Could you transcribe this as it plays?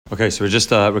Okay, so we're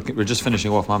just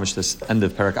finishing off mamish this end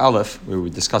of Perek Aleph, where we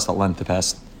discussed at length the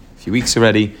past few weeks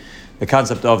already, the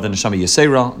concept of the Neshama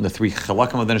Yisera, and the three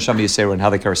chalakim of the Neshama Yisera, and how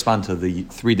they correspond to the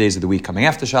 3 days of the week coming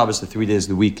after Shabbos, the 3 days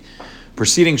of the week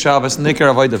preceding Shabbos. And the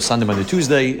Ikar Avodah of Sunday, Monday,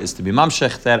 Tuesday is to be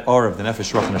mamshech, that are of the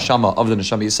Nefesh Ruach Neshama of the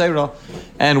Neshama Yisera,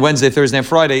 and Wednesday, Thursday, and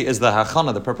Friday is the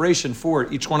Hachana, the preparation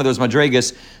for each one of those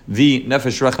madregas, the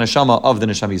Nefesh Ruach Neshama of the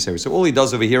Neshama Yisera. So all he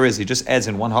does over here is he just adds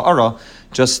in one ha'ara,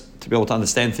 just to be able to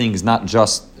understand things, not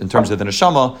just in terms of the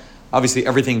Neshama. Obviously,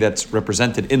 everything that's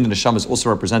represented in the Neshama is also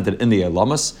represented in the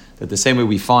Elamas. That the same way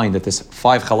we find that there's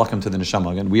 5 chalakim to the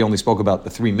Neshama. Again, we only spoke about the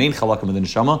 3 main chalakim of the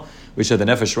Neshama, which are the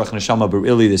Nefesh, Ruach, Neshama, but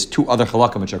really there's 2 other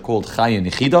chalakim which are called Chai and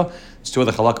Yechida. There's 2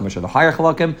 other chalakim which are the higher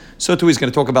chalakim. So too he's going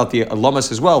to talk about the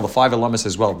Elamas as well, the 5 Elamas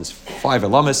as well. There's 5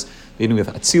 Elamas, beginning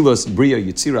with Atzilus, Bria,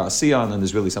 Yitzira, Aisyah, and then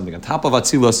there's really something on top of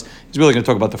Atzilus. He's really going to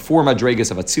talk about the 4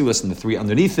 madregas of Atzilus and the 3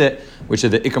 underneath it, which are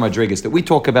the Ikar madregas that we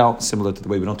talk about, similar to the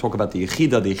way we don't talk about the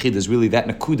Yechida. The Yechida is really that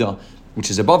Nakuda,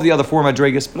 which is above the other 4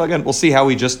 madregas. But again, we'll see how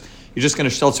you're just going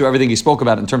to shtel through everything he spoke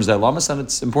about in terms of the Elamas, and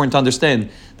it's important to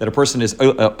understand that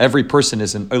every person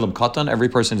is an Olam Katan, every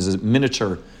person is a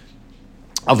miniature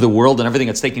of the world, and everything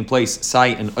that's taking place, Sai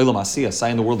in Olam Asiyah, Sai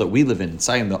in the world that we live in,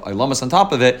 Sai in the Elamas on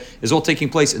top of it, is all taking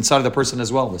place inside of the person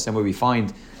as well. The same way we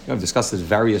find, I've discussed this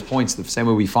various points, the same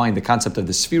way we find the concept of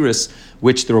the spheres,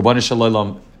 which the Rabban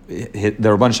Shalom, the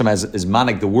Rabban Shem is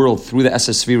manik the world through the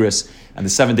Esa spheres, and the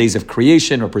 7 days of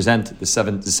creation represent the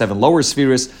seven lower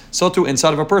spheres. So too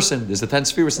inside of a person, there's the 10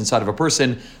 spheres inside of a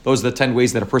person. Those are the 10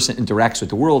 ways that a person interacts with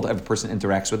the world. Every person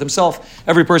interacts with himself.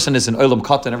 Every person is an Olam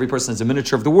Katan. Every person is a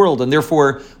miniature of the world, and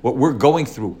therefore what we're going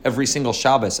through every single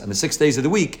Shabbos and the 6 days of the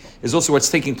week is also what's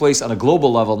taking place on a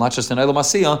global level, not just in Olam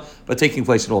Asiyah, but taking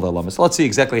place in all the Elamas. So let's see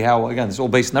exactly how. Again, this is all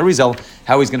based on Arizal,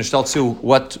 how he's going to shtel to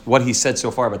what he said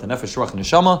so far about the Nefesh Ruach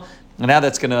Neshama, and how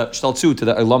that's going to shtel to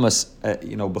the Elamas,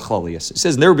 Bechlalius. It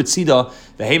says Ner B'tzida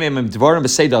the Heimim Dvarim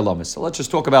B'Seder Elamas. So let's just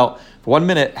talk about for 1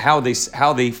 minute how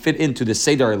they fit into the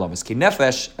Seder Elamas. Ki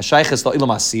Nefesh Ashayches LaIlam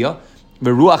Asiyah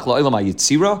V'Ruach LaIlam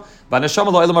Yitzira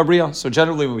V'Neshama LaIlam Abriya. So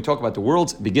generally, when we talk about the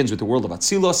world, it begins with the world of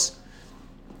Atzilus.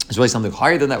 There's really something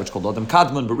higher than that, which is called Adam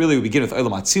Kadmon, but really we begin with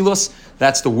Olam Atzilus.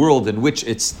 That's the world in which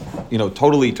it's,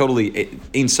 totally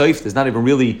Ein Sof. There's not even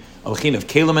really a Lechin of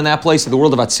Kalim in that place. In the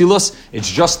world of Atzilus, it's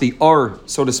just the Ar,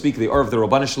 so to speak, the Ar of the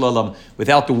Rabban Shalom,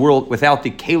 without the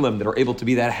Kalim that are able to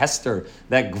be that Hester,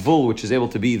 that Gvul, which is able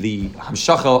to be the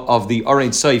Hamshacha of the Ar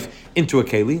Ein Sof into a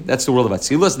Keli. That's the world of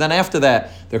Atzilus. Then after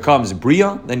that, there comes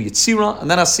Bria, then Yitzira, and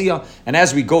then Asiyah. And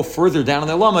as we go further down in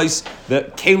the Lamas,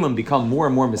 the Kalim become more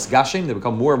and more misgashim. They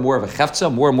become more and more of a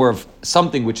chefza, more and more of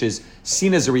something which is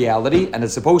seen as a reality, and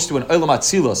as opposed to an Olam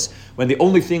Atzilus, when the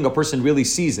only thing a person really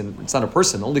sees, and it's not a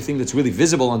person, the only thing that's really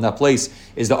visible in that place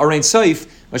is the Ar Ein Sof.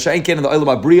 Masha'inken in the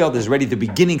Olam Abriya, there's already the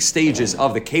beginning stages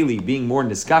of the Keli being more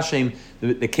niskashim,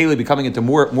 the Keli becoming into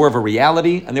more of a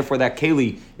reality, and therefore that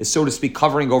Keli is, so to speak,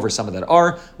 covering over some of that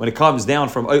Ar. When it comes down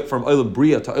from Olam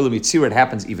Briya to Olam Yitzira, it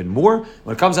happens even more.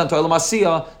 When it comes down to Olam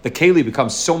Asiyah, the Keli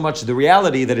becomes so much the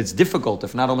reality that it's difficult,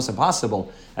 if not almost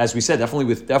impossible. As we said,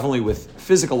 definitely with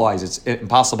physical eyes, it's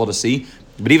impossible to see.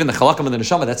 But even the chalakim and the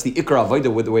neshama, that's the ikra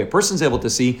avodah, with the way a person's able to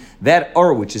see that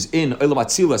Ar, which is in Olam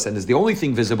Atzilus and is the only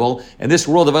thing visible in this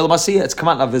world of Olam Asiyah. It's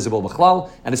kamat not visible b'chlal,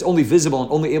 and it's only visible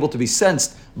and only able to be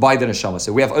sensed by the neshama.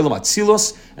 So we have Olam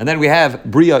Atzilus, and then we have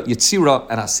Bria, Yitzira,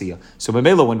 and Asiyah. So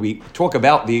Mamela, when we talk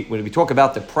about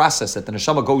the process that the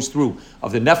neshama goes through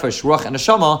of the nefesh, ruach, and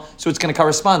neshama, so it's going to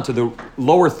correspond to the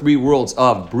lower 3 worlds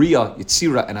of Bria,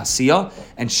 Yitzira, and Asiyah,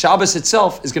 and Shabbos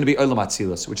itself is going to be Olam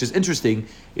Atzilus, which is interesting.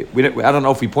 I don't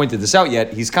know if we pointed this out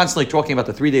yet. He's constantly talking about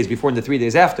the 3 days before and the 3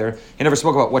 days after. He never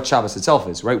spoke about what Shabbos itself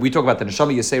is, right? We talk about the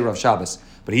Neshama Yisera of Shabbos,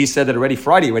 but he said that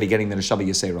Friday already getting the Neshama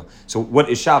Yisera. So what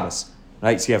is Shabbos?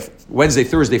 Right? So you have Wednesday,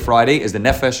 Thursday, Friday is the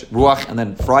Nefesh, Ruach, and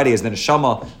then Friday is the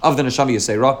Neshama of the Neshama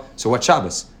Yisera. So what's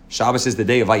Shabbos? Shabbos is the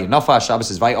day of Vayinafa,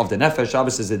 Shabbos is Vay of the Nefesh,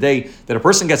 Shabbos is the day that a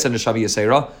person gets a Neshama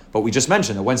Yisera, but we just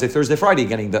mentioned that Wednesday, Thursday, Friday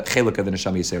getting the Chelik of the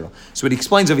Neshama Yisera. So what he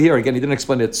explains over here, again, he didn't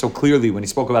explain it so clearly when he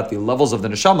spoke about the levels of the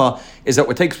Neshama, is that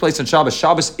what takes place on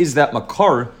Shabbos is that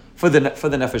Makar for the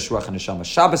Nefesh, Ruach, and Neshama.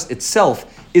 Shabbos itself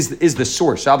is the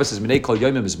source. Shabbos is Minei Kol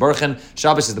Yomim is Barchen.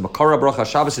 Shabbos is the Makara Bracha.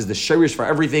 Shabbos is the Shirish for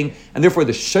everything, and therefore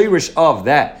the Shirish of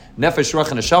that Nefesh, Ruach,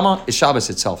 and Neshama is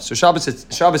Shabbos itself. So Shabbos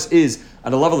is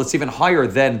on a level that's even higher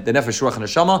than the Nefesh, Ruach, and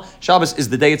Neshama. Shabbos is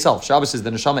the day itself. Shabbos is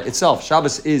the Neshama itself.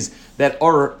 Shabbos is that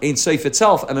Ar Ein Sof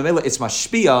itself, and Mamela it's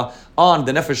mashpia on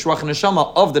the Nefesh, Ruach, and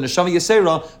Neshama of the Neshama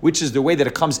Yisera, which is the way that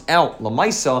it comes out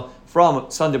Lamaisa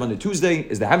from Sunday, Monday, Tuesday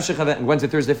is the Hamshech event, and Wednesday,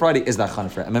 Thursday, Friday is the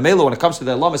Chanfer. And Mamela, when it comes to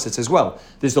the Elamis, it says, well,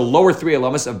 there's the lower three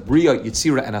Elamis of Bria,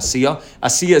 Yitzira, and Aisyah.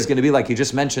 Aisyah is going to be, like you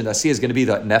just mentioned, Aisyah is going to be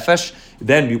the Nefesh.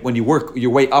 Then when you work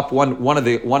your way up one of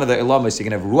the Elamis, you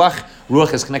can have Ruach.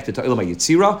 Ruach is connected to Olam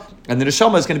Yitzira, and the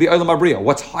Neshama is going to be Olam Bria.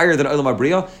 What's higher than Olam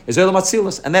Bria is Olam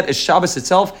Atzilus, and that is Shabbos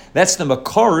itself. That's the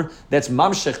Makar, that's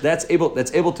Mamshech, that's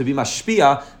able to be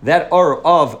Mashpia, that are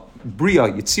of Bria,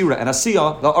 Yitzira, and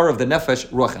Asiya, the R of the Nefesh,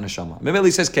 Ruach, and Neshama.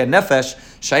 Memeli says, Ke Nefesh,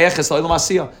 Shayeches Lo'ilam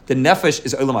Asiya. The Nefesh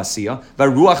is Olam Asiya,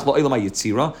 Ruach Lo'ilam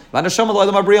Yitzira, Neshama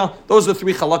Lo'ilam Bria. Those are the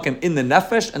three Chalakim in the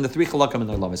Nefesh and the three Chalakim in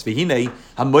the Olamis. V'hinei,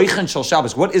 HaMoichen Shel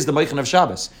Shabbos. What is the Moichen of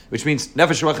Shabbos? Which means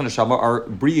Nefesh, Ruach, and Neshama are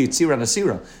Bria, Yitzira, and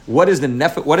Asira. What is the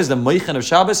Moichen of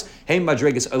Shabbos? Hey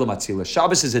Madregas Olam Atzilus.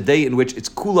 Shabbos is a day in which it's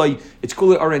Kulai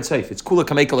Arein Seif. It's Kulai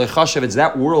Kamekel Echashev. It's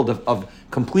that world of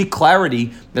complete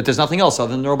clarity that there's nothing else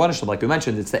other than the Rabban Shalom. Like we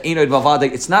mentioned, it's the Einoid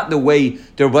Vavade. It's not the way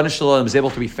the Rabban Shalom is able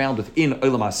to be found within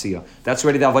Olam Asiyah. That's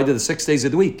already the Avodah of the 6 days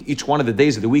of the week. Each one of the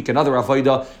days of the week, another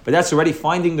Avodah. But that's already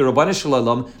finding the Rabban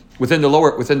Shalom within the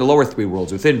lower three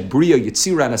worlds, within Bria,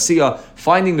 Yitzira, and Asiya,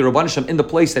 finding the Rabban Shalom in the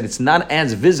place that it's not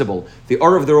as visible. The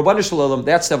Ar of the Rabban Shalom,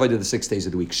 that's the Avodah of the 6 days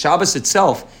of the week. Shabbos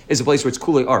itself is a place where it's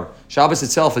Kulei Ar. Shabbos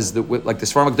itself is like the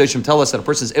Sfarim Kedoshim tell us that a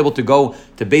person is able to go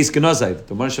to Beis Genazai.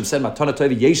 The Rabban Shalom said, Matana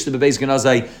Toiv Yesh to Beis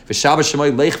Genazai, v'Shabbos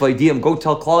Shemay Leich V'Idiyim. Go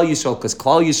tell Klal Yisrael, because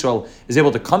Klal Yisrael is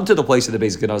able to come to the place of the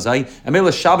Beis Genazai. And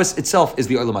Mela Shabbos itself is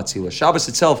the Olam Atzilus. Shabbos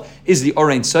itself is the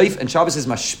Orein Seif, and Shabbos is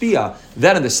Mashpia.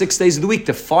 Then in the 6 days of the week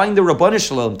to find the Rabban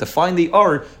Shalom, to find the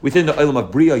Ar within the Olam of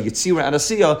Bria, Yitzira, and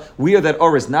Asiya, where that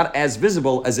Ar is not as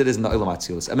visible as it is in the Olam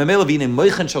Atzilus. And Mamela v'ine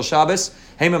Moichen Shel Shabbos,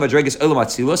 Heima Madregas Olam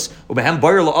Atzilus, ubehem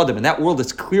Bayer La'adam. In that world,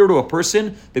 it's clear to a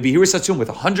person, bebihiris satzum, with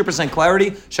 100%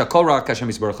 clarity, Shakol Ra'ak Hashem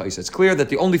Yisbarach Ha'isa. It's clear that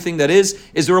the only thing that is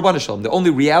the Rabban Shalom. The only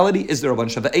reality is the Rabban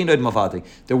Shalom. The Einoid Mavadi.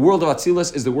 The world of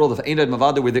Atzilus is the world of Einoid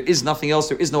Mavadi, where there is nothing else.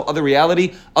 There is no other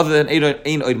reality other than Einoid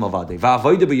Mavadi.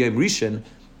 Va'avoida b'yom rishon.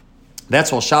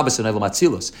 That's all Shabbos and Olam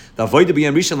Atzilus. The avodah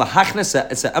b'yom rishon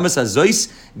lahachnes it's a emes hazois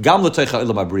gam l'toicha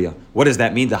Olam Abriya. What does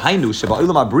that mean? The hainu sheba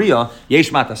Olam Abriya yesh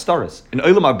matastaris. In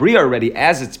Olam Abriya already,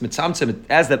 as it's mitzamtzem,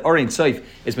 as that Orein Seif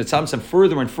is mitzamtzem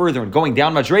further and further and going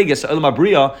down Madregas, Olam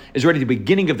Abriya is already the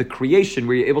beginning of the creation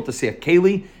where you're able to see a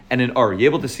keli and an Ar. You're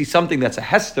able to see something that's a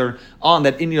hester on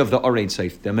that inyan of the Orein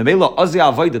Seif. The Memela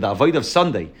Azia Avodah, the Avodah of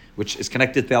Sunday, which is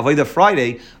connected to the Avodah of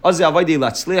Friday, Azia Avodah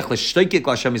latzliach l'shteikik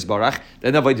l'Hashem Yisbarach.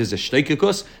 Then the Avodah is a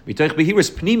shteikikus. Mitoich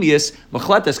behiris pnimius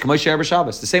machletes k'may she'er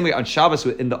Shabbos. The same way on Shabbos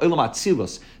in the Olam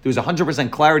Atzilus, there was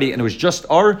 100% clarity and it was just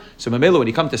Ar. So Memela, when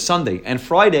you come to Sunday and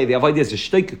Friday, the Avodah is a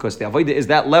shteikikus. The Avodah is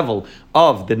that level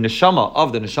of the Neshama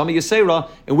Yisera,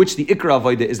 in which the Ikra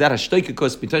Avodah is that a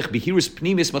shteikikus mitoich behiris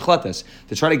pnimius machletes,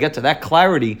 to try to get to that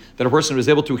clarity that a person was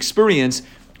able to experience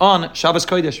on Shabbos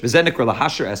Kodesh. V'zenikra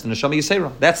lahasher as the Neshama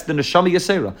Yisera. That's the Neshama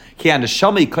Yisera. Ki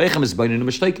Neshama Koyechem is boinin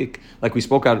u'mishtakik. Like we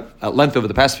spoke out at length over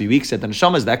the past few weeks, that the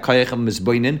Neshama is that Koyechem is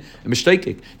boinin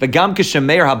u'mishtakik. V'gam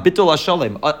kishemeir habitul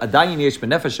hashalem adayin yesh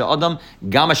benefesh ha'adam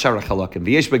gam ashar ha'chalakim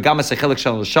v'yesh begam ha'sechelek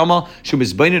shel Neshama shu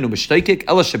mizboinin u'mishtakik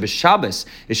ela sheb'Shabbos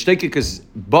ishtakik is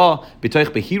ba b'toich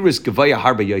behiris gevaya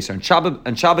harba yoser.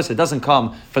 And Shabbos it doesn't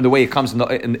come from the way it comes in the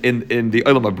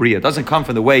Olam Abriya. It doesn't come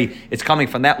from the way it's coming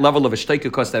from that level of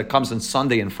ishtakik that it comes on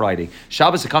Sunday and Friday.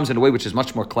 Shabbos it comes in a way which is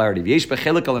much more clarity. V'yesh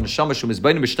bechelik al neshama shum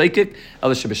izbaynu b'shteikik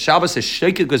el sheb'Shabbos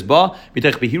ha'shteikik gazba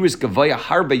b'tech behiris gavaya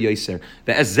harba yoser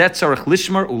ve'ezet tzarich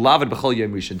lishmar ulavad b'chol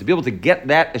yom rishon. To be able to get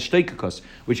that shteikikos,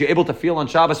 which you're able to feel on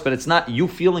Shabbos, but it's not you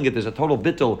feeling it. There's a total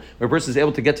bittul where a person is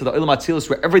able to get to the Olam Atzilus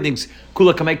where everything's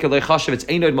kula kamei kelei chashav. It's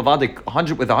einoid mavadik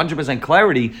 100%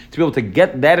 clarity to be able to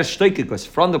get that shteikikos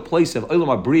from the place of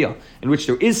Olam Abriya in which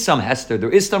there is some hester, there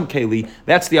is some keli.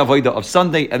 That's the avodah of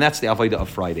Sunday. And that's the avodah of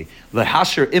Friday. The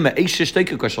hasher ima eishes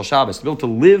shteikikos shel Shabbos, to be able to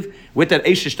live with that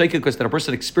eishes shteikikos that a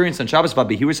person experienced on Shabbos by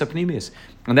behiris hapnimius,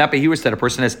 and that behiris that a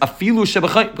person has afilu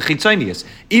shebechitzonius,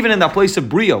 even in that place of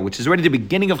bria, which is already the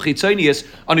beginning of chitzonius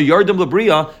on a yardim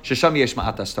lebria shesham yesh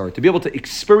ma'at star, to be able to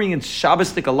experience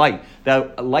Shabbostic light,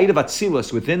 that light of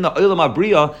Atzilus within the olam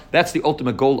abriya. That's the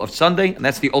ultimate goal of Sunday, and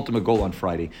that's the ultimate goal on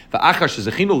Friday. V'achar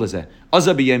shezechinu lezeh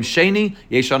azah b'yom sheni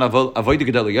yesh an avodah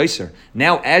gedol yoser.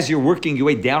 Now, as you're working your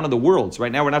way down in the worlds,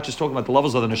 right now we're not just talking about the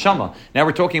levels of the neshama. Now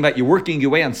we're talking about you're working your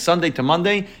way on Sunday to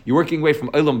Monday. You're working your way from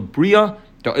olam bria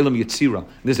to olam yitzira.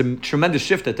 There's a tremendous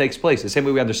shift that takes place. The same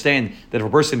way we understand that if a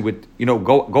person would,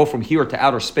 go from here to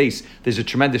outer space, there's a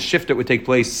tremendous shift that would take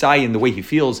place. Sai in the way he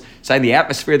feels, sai in the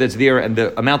atmosphere that's there, and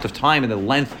the amount of time and the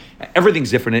length. Everything's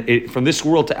different from this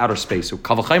world to outer space. So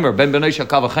kavachimer ben benoisha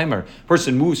kavachimer.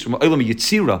 Person moves from olam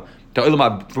yitzira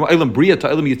from Olam Bria to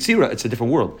Olam Yetzira, it's a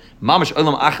different world. Mamash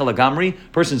Olam Achel Gamri,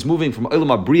 person's moving from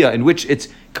Olam Bria, in which it's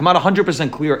come out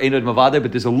 100% clear, Einod Mavade,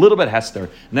 but there's a little bit Hester,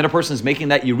 and then a person's making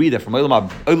that Yerida from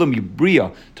Olam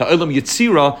Bria to Olam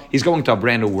Yetzira, he's going to a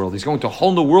brand new world. He's going to a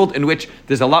whole new world in which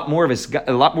there's a lot more of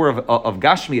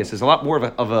Gashmias, there's a lot more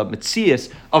of a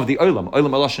Metzias of the Olam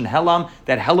Eloshin Helam.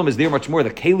 That Helam is there much more, the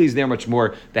Keli is there much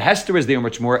more, the Hester is there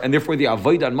much more, and therefore the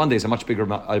Avodah on Monday is a much bigger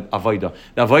Avodah.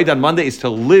 The Avodah on Monday is to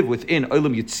live within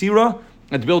Olam Yetzira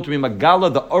and to be able to be Magala,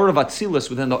 the Or of Atzilus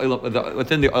within the Or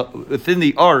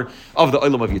of the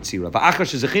Olam of Yetzira.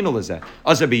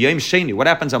 What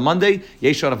happens on Monday?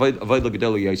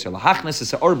 Lahachnes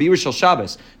is Or B'Yir Shel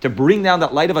Shabbos, to bring down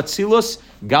that light of Atzilus,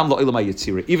 Gam Lo Olam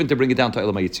HaYetzira, even to bring it down to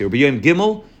Olam HaYetzira. B'Yom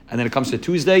Gimel, and then it comes to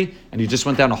Tuesday, and you just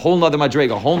went down a whole nother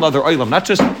madrega, a whole nother olam.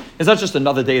 It's not just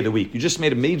another day of the week. You just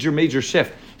made a major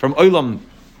shift from the olam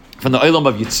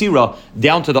of Yetzira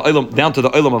down to the olam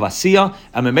of Asiyah,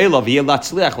 and Memela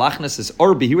v'yelatzliach lachnes is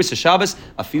or behiris Shabbos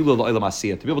afilu the olam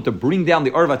Asiyah, to be able to bring down the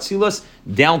or of Atzilus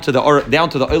down to the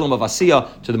olam of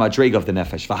Asiyah, to the madrega of the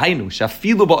nefesh. V'hainu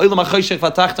shafilu ba'olam hachoshech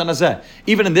v'tachtan hazeh.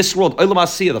 Even in this world, olam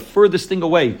Asiyah, the furthest thing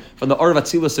away from the or of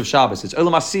Atzilus of Shabbos, it's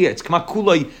olam Asiyah. It's kama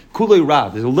kuloi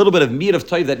rad. There's a little bit of meat of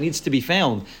tayv that needs to be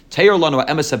found. Teir lanu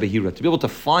ha'emes ha'behira, to be able to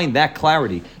find that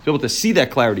clarity, to be able to see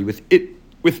that clarity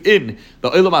within the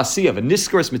Olam Asiyah, the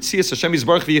Niskaris Metzias Hashem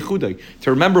Yisbarach v'Yechudai,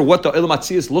 to remember what the Olam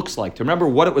Atzilus looks like, to remember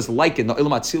what it was like in the Olam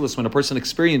Atzilus when a person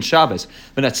experienced Shabbos.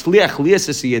 That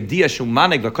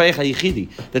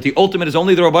the ultimate is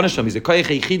only the Rabban Hashem. He's a Koyach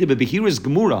HaYechidi b'Behiras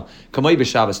Gemura Kamei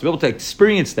b'Shabbos. To be able to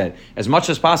experience that as much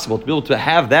as possible, to be able to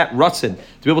have that Ratzin,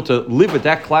 to be able to live with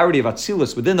that clarity of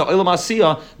Atzilus within the Olam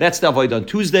Asiyah. That's the Avodah on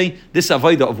Tuesday. This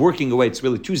Avodah of working away, it's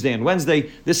really Tuesday and Wednesday.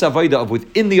 This Avodah of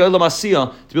within the Olam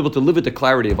Asiyah, to be able to live with the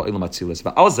clarity of Olam Atzilus.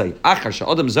 Va'alzai achar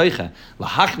she'adam zeicha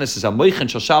lahachnes is a moichen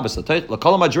shel Shabbos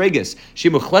l'kol madreges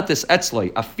shemuchletes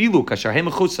etzlei afilu kasher hem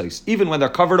chutzais, even when they're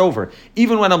covered over,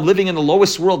 even when I'm living in the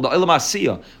lowest world, the Olam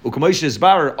Asiyah u'kamoish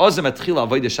isbar ozem etchila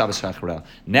avodah Shabbos shachara.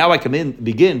 Now I can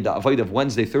begin the avodah of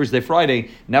Wednesday, Thursday, Friday.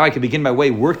 Now I can begin my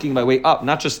way, working my way up,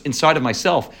 not just inside of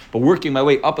myself, but working my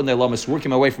way up in the Elamis,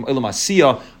 working my way from Olam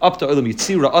Asiyah up to Olam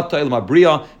Yetzira, up to Olam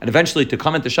Abriya, and eventually to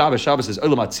come into Shabbos. Shabbos is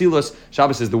Olam Atzilus.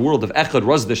 Shabbos is the world of Echad.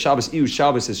 Raz the Shabbos Iu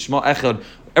Shabbos is Shema Echad.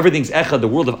 Everything's Echad, the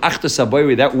world of Achtas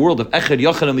Habayri, that world of Echad,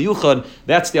 Yachad, and Meyuchad.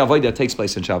 That's the Avodah that takes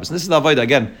place in Shabbos. And this is the Avodah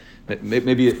again.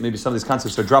 Maybe some of these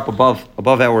concepts are drop above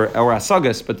our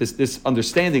asagas, but this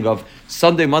understanding of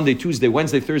Sunday, Monday, Tuesday,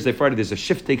 Wednesday, Thursday, Friday, there's a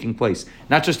shift taking place.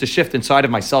 Not just a shift inside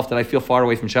of myself that I feel far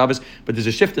away from Shabbos, but there's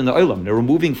a shift in the olam. We're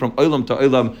moving from olam to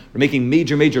olam. We're making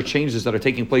major changes that are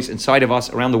taking place inside of us,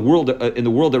 around the world, in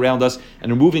the world around us,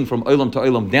 and we're moving from olam to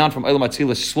olam, down from olam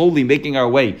Atzilus, slowly making our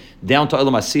way down to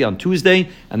olam Asiyah on Tuesday,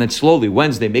 and then slowly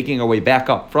Wednesday making our way back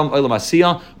up from olam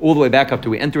Asiyah all the way back up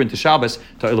to we enter into Shabbos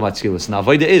to olam Atzilus. Now,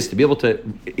 Avodah is to be able to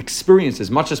experience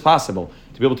as much as possible,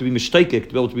 to be able to be mishtaikik,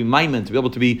 to be able to be maimen, to be able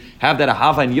to have that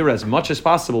ahava and yira as much as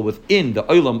possible within the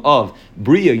olam of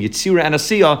Bria, Yetzira, and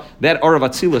Asiyah, that Or of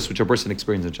Atzilus, which a person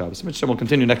experiences in Shabbos. Which we'll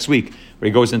continue next week, where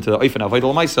he goes into the Oifen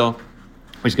Avodah L'Maisa,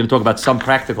 where he's going to talk about some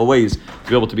practical ways to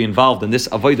be able to be involved in this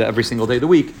avodah every single day of the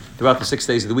week, throughout the 6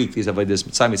 days of the week. These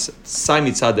avodas, Sai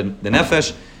Mitzad the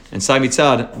Nefesh, and Sai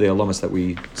Mitzad the Alamas that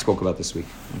we spoke about this week.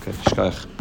 Okay, Shkach.